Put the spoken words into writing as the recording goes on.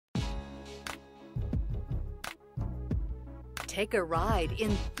Take a ride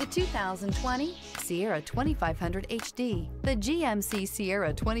in the 2020 Sierra 2500 HD. The GMC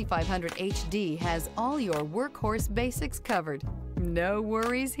Sierra 2500 HD has all your workhorse basics covered. No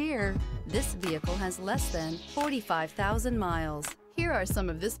worries here. This vehicle has less than 45,000 miles. Here are some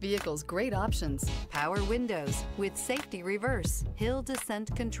of this vehicle's great options: power windows with safety reverse, hill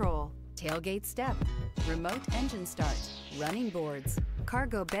descent control, tailgate step, remote engine start, running boards,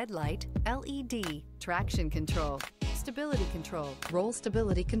 cargo bed light, LED, traction control, stability control, roll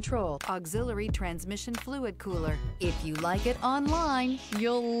stability control, auxiliary transmission fluid cooler. If you like it online,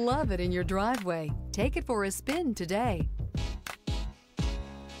 you'll love it in your driveway. Take it for a spin today.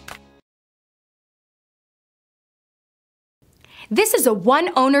 This is a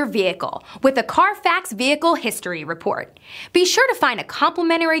one-owner vehicle with a Carfax Vehicle History Report. Be sure to find a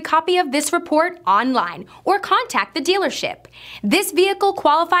complimentary copy of this report online or contact the dealership. This vehicle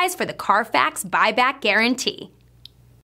qualifies for the Carfax Buyback Guarantee.